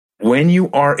when you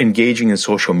are engaging in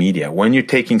social media, when you're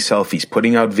taking selfies,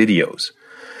 putting out videos,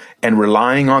 and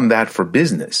relying on that for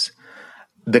business,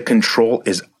 the control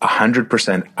is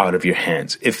 100% out of your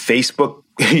hands. If Facebook,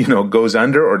 goes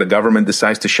under, or the government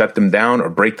decides to shut them down or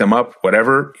break them up,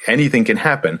 whatever, anything can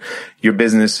happen. Your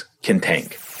business can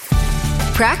tank.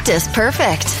 Practice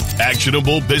Perfect.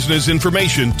 Actionable business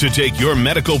information to take your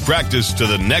medical practice to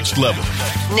the next level.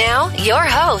 Now, your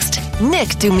host, Nick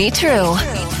Dumitru.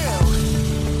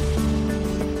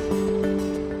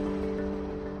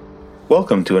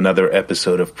 Welcome to another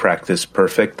episode of Practice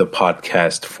Perfect, the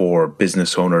podcast for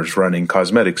business owners running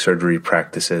cosmetic surgery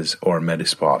practices or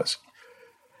medispas.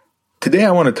 Today,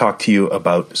 I want to talk to you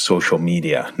about social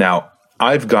media. Now,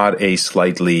 I've got a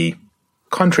slightly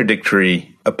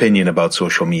contradictory opinion about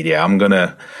social media. I'm going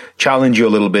to challenge you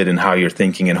a little bit in how you're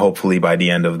thinking, and hopefully by the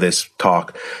end of this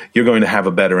talk, you're going to have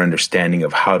a better understanding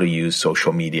of how to use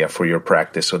social media for your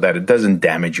practice so that it doesn't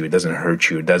damage you, it doesn't hurt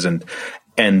you, it doesn't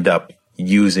end up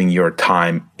using your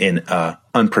time in an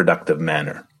unproductive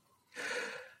manner.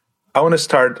 I want to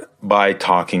start by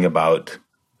talking about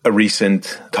a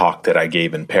recent talk that I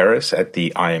gave in Paris at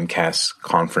the IMCAS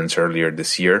conference earlier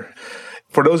this year.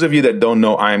 For those of you that don't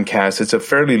know IMCAS, it's a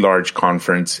fairly large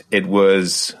conference. It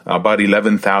was about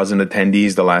 11,000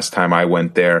 attendees the last time I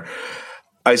went there.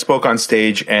 I spoke on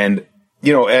stage, and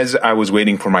as I was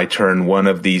waiting for my turn, one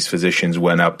of these physicians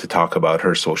went up to talk about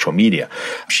her social media.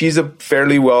 She's a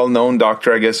fairly well-known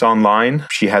doctor, I guess, online.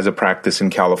 She has a practice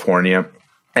in California,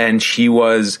 and she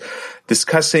was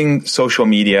discussing social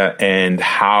media and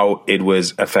how it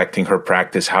was affecting her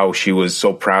practice, how she was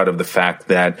so proud of the fact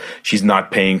that she's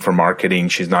not paying for marketing,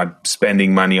 she's not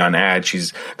spending money on ads,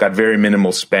 she's got very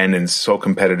minimal spend and so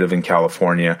competitive in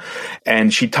California.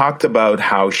 And she talked about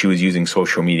how she was using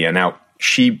social media. Now,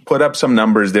 she put up some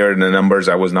numbers there, and the numbers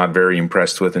I was not very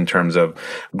impressed with in terms of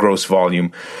gross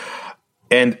volume.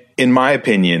 And in my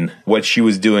opinion, what she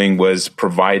was doing was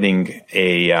providing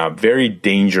a very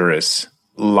dangerous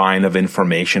line of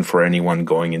information for anyone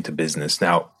going into business.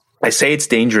 Now, I say it's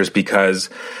dangerous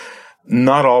because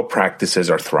not all practices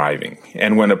are thriving.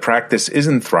 And when a practice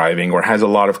isn't thriving or has a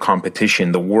lot of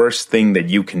competition, the worst thing that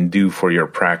you can do for your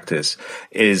practice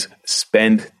is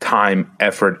spend time,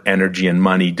 effort, energy, and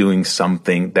money doing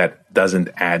something that doesn't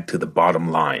add to the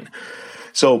bottom line.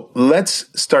 So let's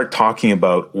start talking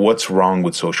about what's wrong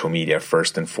with social media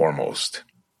first and foremost.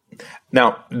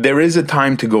 Now, there is a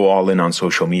time to go all in on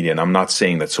social media, and I'm not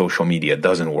saying that social media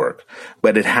doesn't work,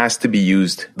 but it has to be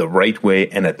used the right way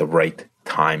and at the right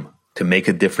time to make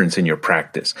a difference in your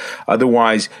practice.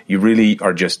 Otherwise, you really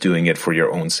are just doing it for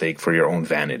your own sake, for your own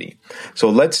vanity. So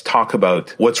let's talk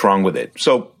about what's wrong with it.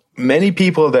 So many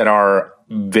people that are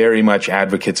very much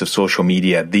advocates of social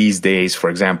media these days, for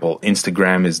example,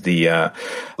 Instagram is the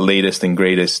latest and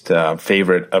greatest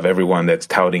favorite of everyone that's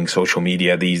touting social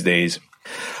media these days.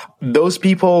 Those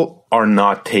people are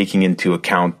not taking into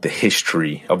account the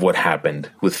history of what happened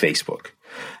with Facebook.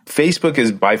 Facebook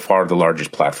is by far the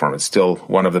largest platform. It's still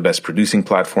one of the best producing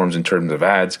platforms in terms of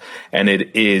ads, and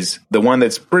it is the one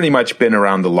that's pretty much been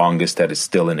around the longest that is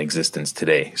still in existence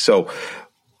today. So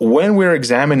when we're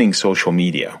examining social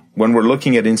media, when we're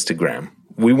looking at Instagram,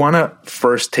 we want to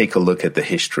first take a look at the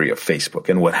history of Facebook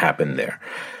and what happened there.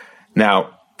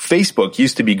 Now, Facebook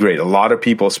used to be great. A lot of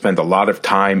people spent a lot of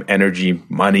time, energy,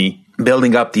 money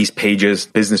building up these pages,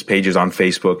 business pages on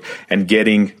Facebook and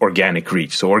getting organic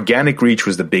reach. So organic reach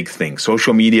was the big thing.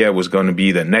 Social media was going to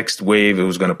be the next wave. It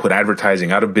was going to put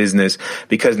advertising out of business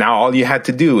because now all you had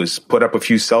to do is put up a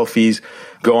few selfies,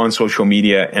 go on social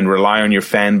media and rely on your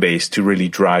fan base to really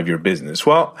drive your business.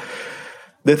 Well,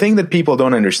 the thing that people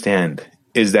don't understand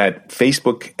is that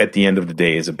Facebook, at the end of the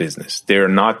day, is a business. They're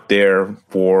not there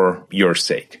for your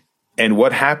sake. And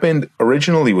what happened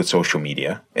originally with social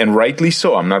media, and rightly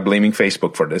so, I'm not blaming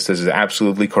Facebook for this. This is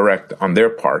absolutely correct on their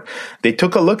part. They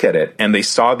took a look at it and they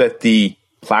saw that the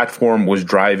platform was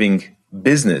driving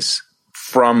business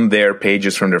from their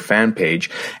pages, from their fan page.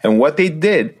 And what they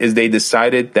did is they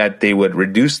decided that they would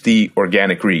reduce the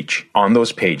organic reach on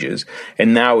those pages.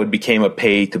 And now it became a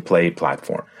pay-to-play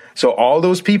platform. So all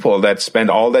those people that spend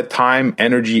all that time,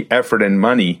 energy, effort, and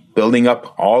money building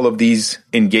up all of these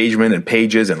engagement and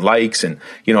pages and likes, and,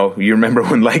 you remember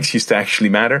when likes used to actually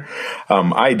matter?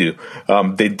 I do.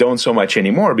 They don't so much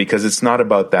anymore because it's not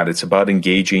about that. It's about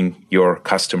engaging your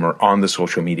customer on the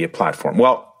social media platform.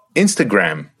 Well,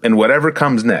 Instagram and whatever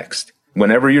comes next,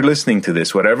 whenever you're listening to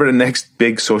this, whatever the next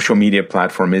big social media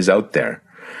platform is out there,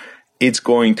 it's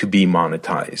going to be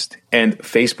monetized. And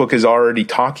Facebook is already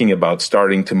talking about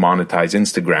starting to monetize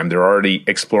Instagram. They're already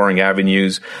exploring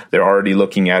avenues. They're already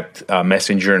looking at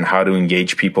Messenger and how to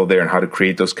engage people there and how to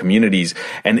create those communities.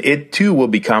 And it too will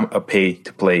become a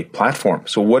pay-to-play platform.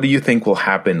 So what do you think will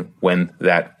happen when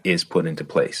that is put into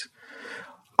place?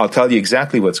 I'll tell you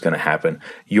exactly what's going to happen.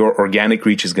 Your organic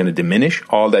reach is going to diminish.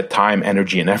 All that time,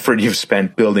 energy, and effort you've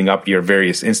spent building up your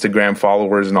various Instagram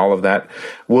followers and all of that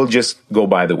will just go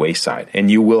by the wayside,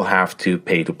 and you will have to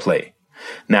pay to play.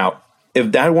 Now,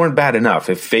 if that weren't bad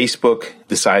enough, if Facebook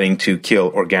deciding to kill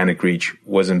organic reach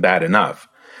wasn't bad enough,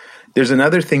 there's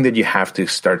another thing that you have to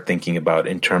start thinking about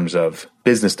in terms of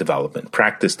business development,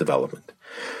 practice development.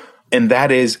 And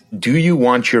that is, do you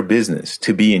want your business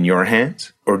to be in your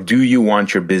hands, or do you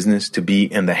want your business to be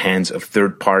in the hands of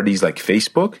third parties like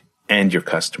Facebook and your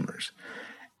customers?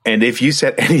 And if you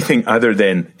said anything other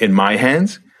than in my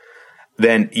hands,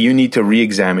 then you need to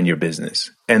re-examine your business.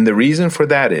 And the reason for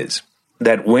that is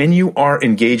that when you are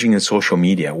engaging in social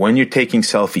media, when you're taking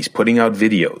selfies, putting out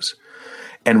videos,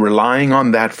 and relying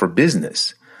on that for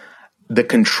business, the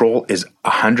control is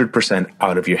 100%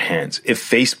 out of your hands. If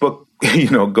Facebook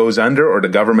goes under, or the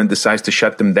government decides to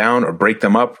shut them down or break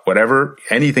them up, whatever,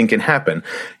 anything can happen.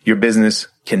 Your business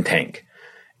can tank.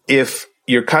 If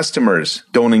your customers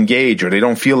don't engage or they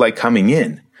don't feel like coming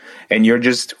in, and you're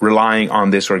just relying on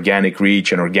this organic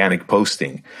reach and organic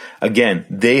posting, again,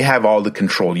 they have all the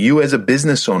control. You as a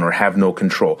business owner have no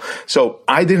control. So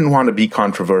I didn't want to be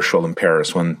controversial in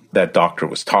Paris when that doctor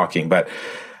was talking, but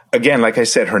again, like I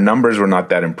said, her numbers were not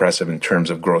that impressive in terms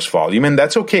of gross volume. And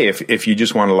that's okay. If you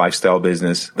just want a lifestyle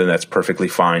business, then that's perfectly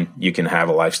fine. You can have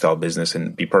a lifestyle business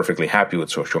and be perfectly happy with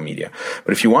social media.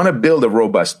 But if you want to build a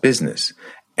robust business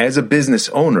as a business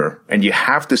owner, and you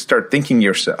have to start thinking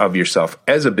of yourself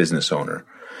as a business owner,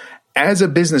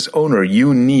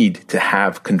 you need to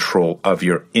have control of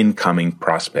your incoming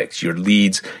prospects, your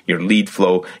leads, your lead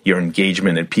flow, your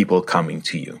engagement, and people coming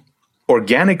to you.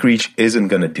 Organic reach isn't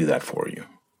going to do that for you.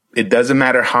 It doesn't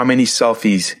matter how many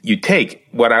selfies you take.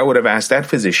 What I would have asked that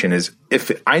physician is, if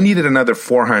I needed another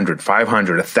 400,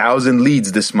 500, 1,000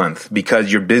 leads this month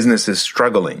because your business is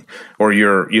struggling, or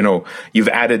you've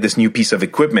added this new piece of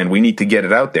equipment, we need to get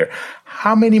it out there.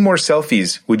 How many more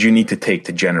selfies would you need to take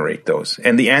to generate those?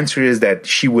 And the answer is that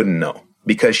she wouldn't know,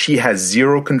 because she has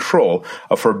zero control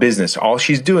of her business. All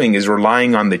she's doing is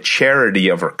relying on the charity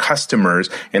of her customers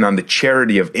and on the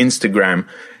charity of Instagram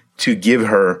to give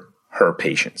her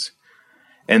patients.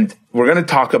 And we're going to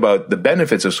talk about the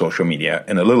benefits of social media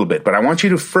in a little bit, but I want you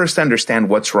to first understand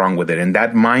what's wrong with it. And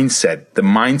that mindset, the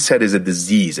mindset is a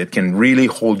disease. It can really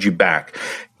hold you back.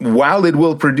 While it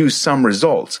will produce some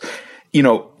results,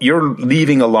 you're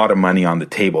leaving a lot of money on the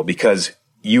table because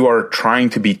you are trying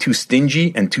to be too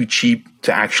stingy and too cheap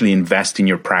to actually invest in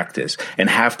your practice and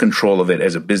have control of it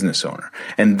as a business owner.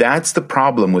 And that's the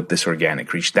problem with this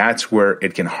organic reach. That's where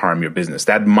it can harm your business.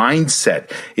 That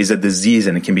mindset is a disease,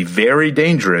 and it can be very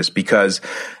dangerous, because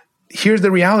here's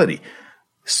the reality.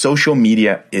 Social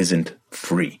media isn't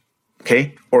free.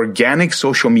 Okay? Organic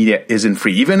social media isn't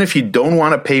free. Even if you don't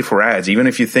want to pay for ads, even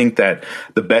if you think that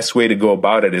the best way to go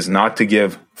about it is not to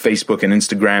give Facebook and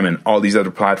Instagram and all these other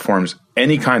platforms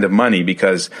any kind of money,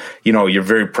 because, you're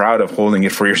very proud of holding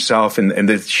it for yourself.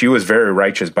 And she was very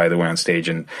righteous, by the way, on stage,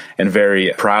 and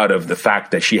very proud of the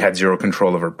fact that she had zero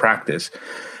control of her practice.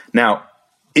 Now,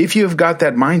 if you've got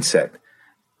that mindset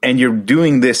and you're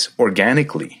doing this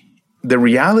organically, the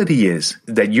reality is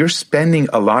that you're spending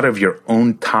a lot of your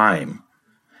own time,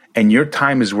 and your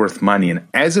time is worth money. And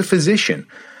as a physician,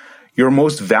 your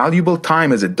most valuable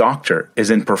time as a doctor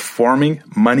is in performing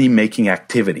money-making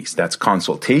activities. That's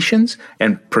consultations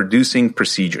and producing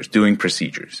procedures, doing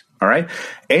procedures. All right?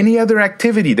 Any other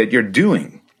activity that you're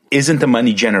doing isn't a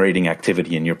money-generating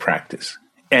activity in your practice.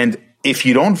 And if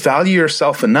you don't value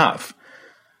yourself enough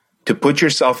to put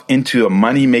yourself into a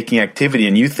money-making activity,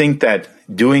 and you think that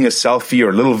doing a selfie or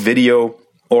a little video,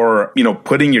 or,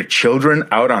 putting your children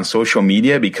out on social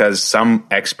media because some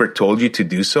expert told you to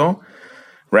do so,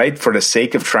 right, for the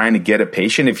sake of trying to get a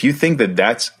patient, if you think that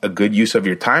that's a good use of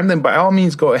your time, then by all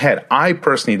means, go ahead. I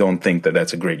personally don't think that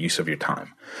that's a great use of your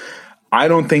time. I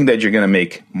don't think that you're going to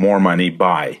make more money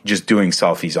by just doing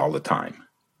selfies all the time.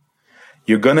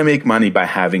 You're going to make money by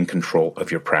having control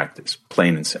of your practice,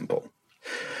 plain and simple.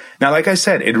 Now, like I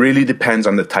said, it really depends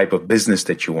on the type of business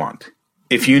that you want.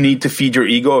 If you need to feed your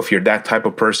ego, if you're that type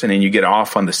of person and you get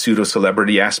off on the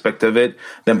pseudo-celebrity aspect of it,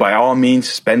 then by all means,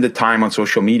 spend the time on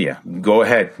social media. Go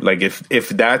ahead. Like if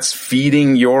that's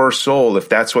feeding your soul, if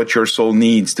that's what your soul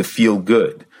needs to feel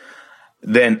good,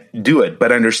 then do it,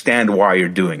 but understand why you're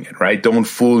doing it, right? Don't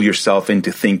fool yourself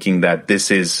into thinking that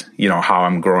this is, how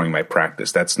I'm growing my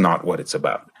practice. That's not what it's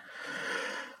about.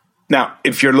 Now,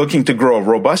 if you're looking to grow a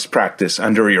robust practice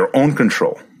under your own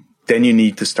control, then you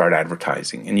need to start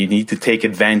advertising, and you need to take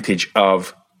advantage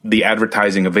of the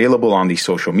advertising available on these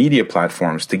social media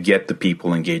platforms to get the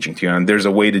people engaging to you. And there's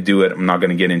a way to do it. I'm not going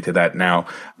to get into that now.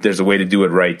 There's a way to do it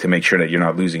right to make sure that you're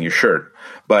not losing your shirt.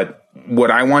 But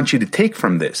what I want you to take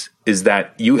from this is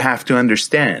that you have to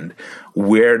understand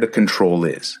where the control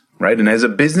is, right? And as a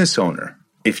business owner,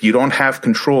 if you don't have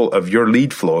control of your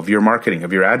lead flow, of your marketing,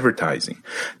 of your advertising,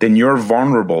 then you're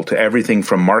vulnerable to everything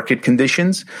from market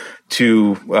conditions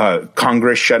to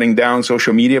Congress shutting down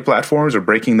social media platforms or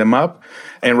breaking them up,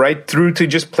 and right through to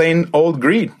just plain old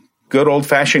greed, good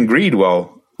old-fashioned greed,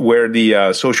 where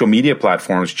the social media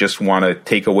platforms just want to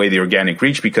take away the organic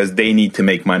reach because they need to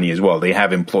make money as well. They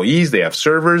have employees, they have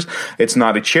servers. It's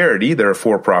not a charity. They're a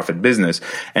for-profit business.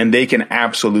 And they can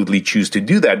absolutely choose to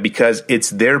do that because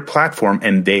it's their platform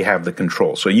and they have the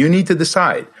control. So you need to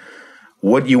decide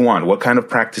what you want, what kind of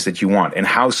practice that you want, and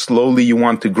how slowly you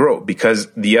want to grow.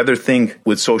 Because the other thing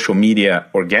with social media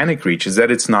organic reach is that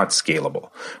it's not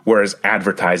scalable, whereas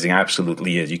advertising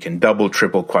absolutely is. You can double,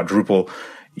 triple, quadruple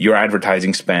your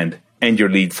advertising spend and your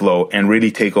lead flow and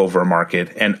really take over a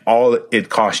market, and all it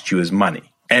costs you is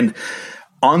money. And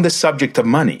on the subject of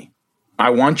money, I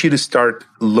want you to start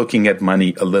looking at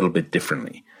money a little bit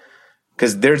differently,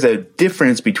 because there's a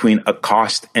difference between a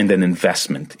cost and an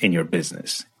investment in your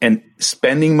business. And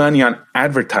spending money on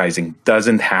advertising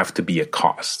doesn't have to be a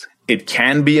cost. It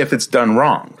can be if it's done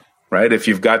wrong. Right? If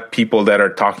you've got people that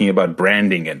are talking about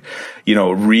branding and,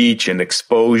 reach and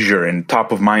exposure and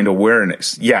top of mind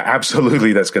awareness, yeah,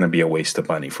 absolutely, that's going to be a waste of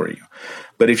money for you.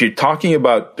 But if you're talking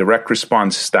about direct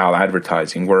response style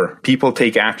advertising, where people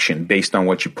take action based on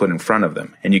what you put in front of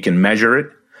them and you can measure it,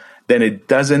 then it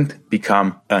doesn't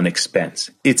become an expense.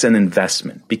 It's an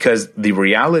investment, because the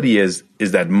reality is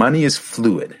that money is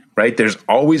fluid, right? There's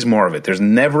always more of it. There's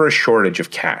never a shortage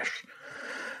of cash.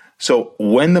 So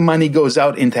when the money goes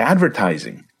out into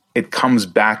advertising, it comes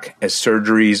back as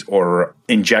surgeries or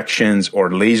injections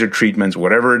or laser treatments,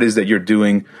 whatever it is that you're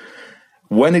doing.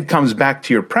 When it comes back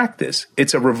to your practice,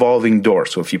 it's a revolving door.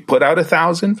 So if you put out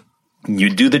 $1,000, you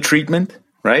do the treatment,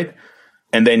 right?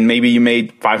 And then maybe you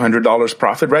made $500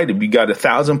 profit, right? If you got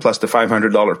 $1,000 plus the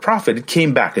 $500 profit, it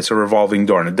came back. It's a revolving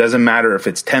door. And it doesn't matter if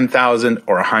it's $10,000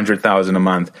 or $100,000 a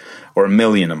month or $1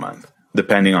 million a month.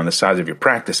 Depending on the size of your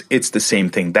practice, it's the same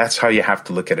thing. That's how you have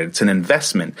to look at it. It's an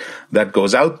investment that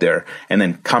goes out there and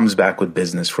then comes back with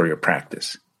business for your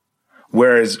practice.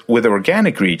 Whereas with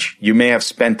organic reach, you may have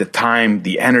spent the time,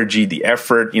 the energy, the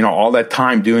effort, all that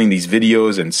time doing these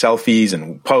videos and selfies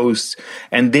and posts,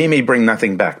 and they may bring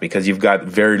nothing back because you've got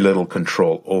very little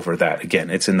control over that. Again,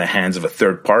 it's in the hands of a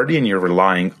third party, and you're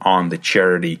relying on the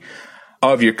charity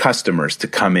of your customers to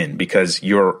come in because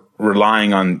you're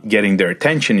relying on getting their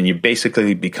attention, and you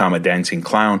basically become a dancing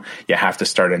clown. You have to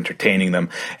start entertaining them.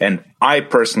 And I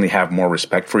personally have more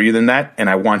respect for you than that. And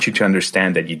I want you to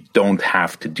understand that you don't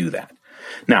have to do that.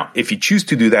 Now, if you choose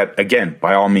to do that, again,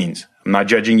 by all means, I'm not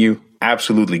judging you.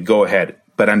 Absolutely, go ahead.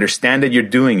 But understand that you're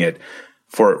doing it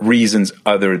for reasons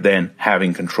other than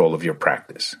having control of your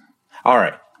practice. All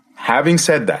right. Having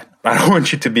said that, I don't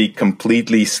want you to be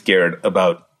completely scared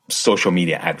about social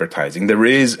media advertising. There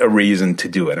is a reason to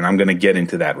do it, and I'm going to get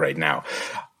into that right now.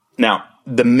 Now,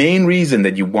 the main reason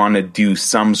that you want to do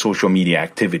some social media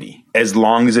activity, as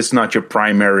long as it's not your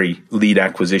primary lead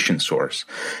acquisition source,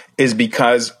 is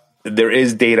because there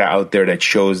is data out there that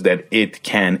shows that it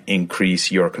can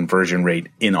increase your conversion rate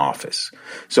in office.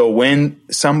 So when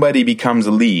somebody becomes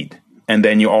a lead, and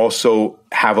then you also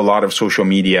have a lot of social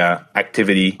media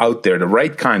activity out there, the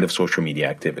right kind of social media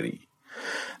activity,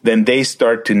 then they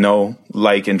start to know,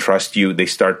 like, and trust you. They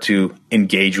start to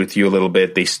engage with you a little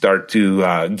bit. They start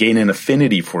to gain an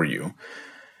affinity for you,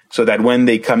 so that when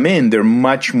they come in, they're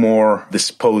much more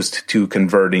disposed to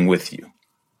converting with you.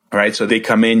 All right. So they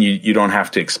come in, you don't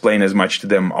have to explain as much to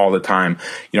them all the time.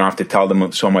 You don't have to tell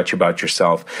them so much about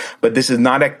yourself. But this is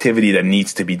not activity that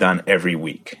needs to be done every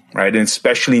week, right? And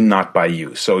especially not by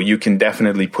you. So you can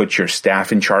definitely put your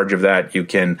staff in charge of that. You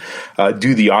can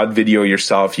do the odd video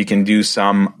yourself. You can do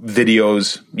some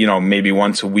videos, maybe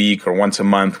once a week or once a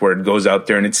month, where it goes out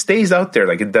there and it stays out there.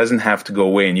 Like, it doesn't have to go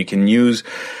away. And you can use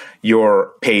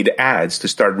your paid ads to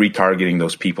start retargeting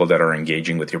those people that are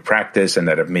engaging with your practice and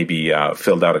that have maybe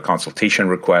filled out a consultation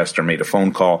request or made a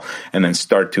phone call, and then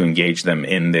start to engage them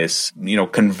in this,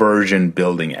 conversion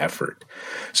building effort.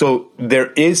 So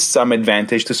there is some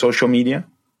advantage to social media.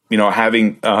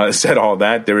 Having said all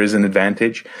that, there is an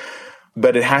advantage.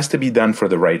 but it has to be done for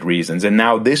the right reasons. And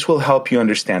now this will help you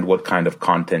understand what kind of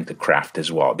content to craft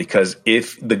as well. Because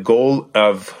if the goal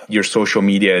of your social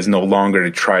media is no longer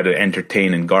to try to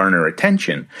entertain and garner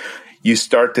attention, you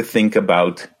start to think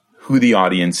about who the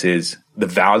audience is, the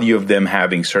value of them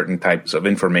having certain types of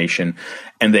information,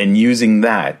 and then using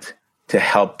that to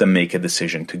help them make a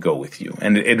decision to go with you.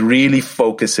 And it really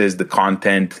focuses the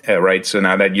content, right? So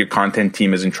now that your content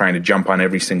team isn't trying to jump on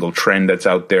every single trend that's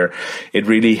out there, it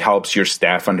really helps your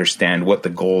staff understand what the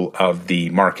goal of the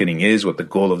marketing is, what the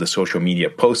goal of the social media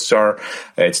posts are.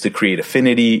 It's to create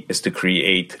affinity, it's to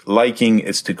create liking,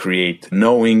 it's to create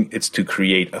knowing, it's to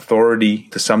create authority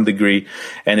to some degree.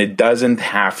 And it doesn't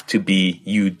have to be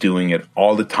you doing it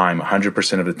all the time,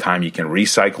 100% of the time. You can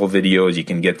recycle videos, you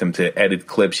can get them to edit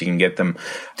clips, you can get them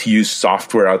to use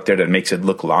software out there that makes it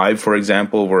look live, for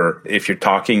example, where if you're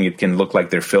talking, it can look like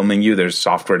they're filming you. There's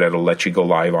software that'll let you go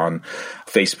live on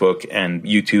Facebook and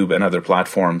YouTube and other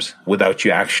platforms without you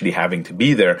actually having to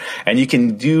be there. And you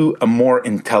can do a more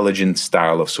intelligent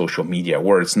style of social media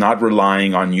where it's not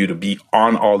relying on you to be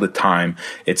on all the time.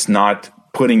 It's not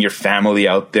putting your family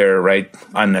out there, right,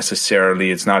 unnecessarily.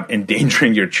 It's not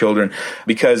endangering your children.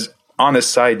 Because on a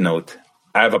side note,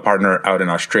 I have a partner out in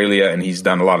Australia and he's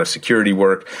done a lot of security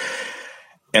work.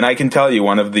 And I can tell you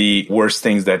one of the worst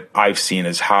things that I've seen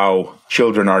is how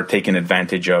children are taken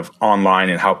advantage of online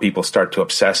and how people start to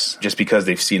obsess just because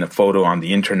they've seen a photo on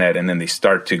the internet and then they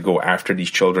start to go after these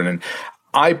children. And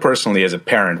I personally, as a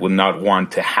parent, would not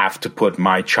want to have to put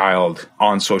my child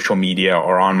on social media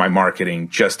or on my marketing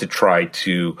just to try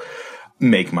to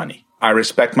make money. I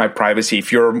respect my privacy.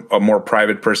 If you're a more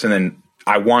private person, then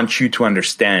I want you to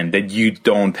understand that you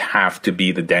don't have to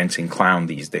be the dancing clown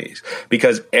these days,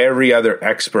 because every other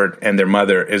expert and their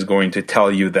mother is going to tell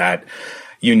you that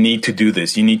you need to do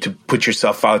this. You need to put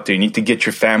yourself out there. You need to get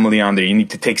your family on there. You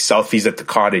need to take selfies at the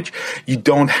cottage. You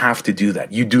don't have to do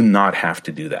that. You do not have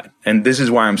to do that. And this is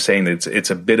why I'm saying that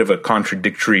it's a bit of a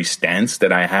contradictory stance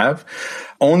that I have,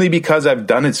 only because I've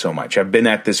done it so much. I've been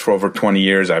at this for over 20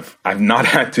 years. I've not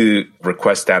had to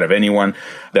request that of anyone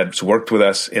that's worked with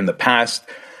us in the past.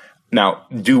 Now,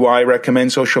 do I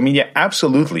recommend social media?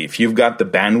 Absolutely. If you've got the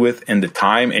bandwidth and the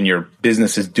time and your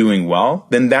business is doing well,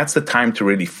 then that's the time to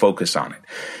really focus on it.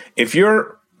 If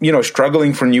you're,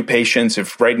 struggling for new patients,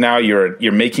 if right now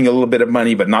you're making a little bit of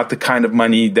money, but not the kind of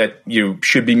money that you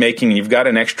should be making, you've got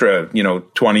an extra,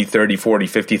 $20, $30, $40,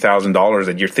 $50,000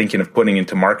 that you're thinking of putting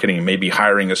into marketing and maybe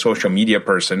hiring a social media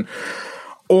person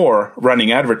or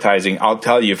running advertising, I'll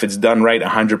tell you, if it's done right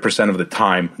 100% of the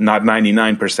time, not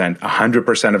 99%,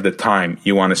 100% of the time,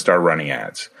 you want to start running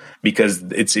ads because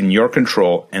it's in your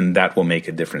control and that will make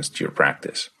a difference to your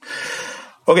practice.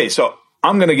 Okay, so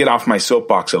I'm going to get off my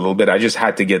soapbox a little bit. I just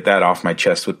had to get that off my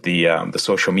chest with the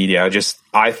social media.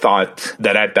 I thought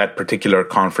that at that particular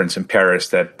conference in Paris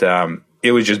that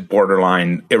it was just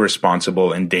borderline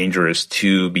irresponsible and dangerous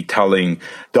to be telling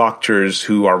doctors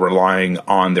who are relying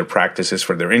on their practices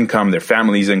for their income, their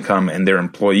family's income, and their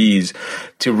employees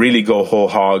to really go whole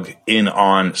hog in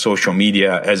on social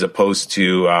media as opposed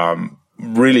to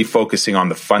really focusing on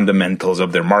the fundamentals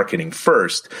of their marketing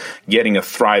first, getting a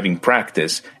thriving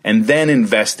practice, and then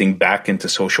investing back into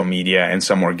social media and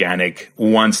some organic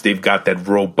once they've got that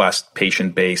robust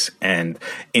patient base and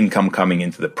income coming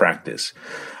into the practice.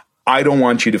 I don't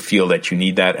want you to feel that you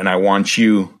need that. And I want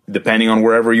you, depending on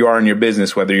wherever you are in your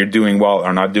business, whether you're doing well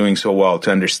or not doing so well,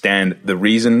 to understand the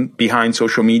reason behind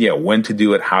social media, when to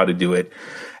do it, how to do it,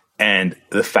 and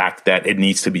the fact that it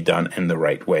needs to be done in the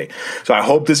right way. So I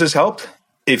hope this has helped.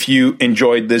 If you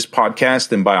enjoyed this podcast,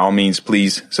 then by all means,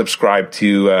 please subscribe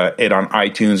to it on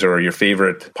iTunes or your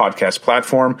favorite podcast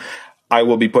platform. I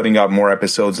will be putting out more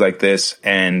episodes like this,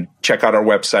 and check out our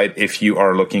website if you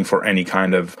are looking for any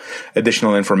kind of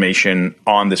additional information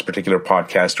on this particular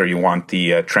podcast, or you want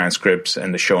the transcripts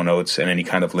and the show notes and any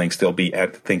kind of links. They'll be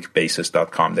at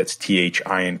thinkbasis.com. That's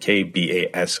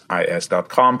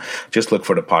thinkbasis.com. Just look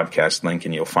for the podcast link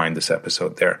and you'll find this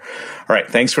episode there. All right.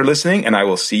 Thanks for listening, and I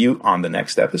will see you on the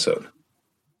next episode.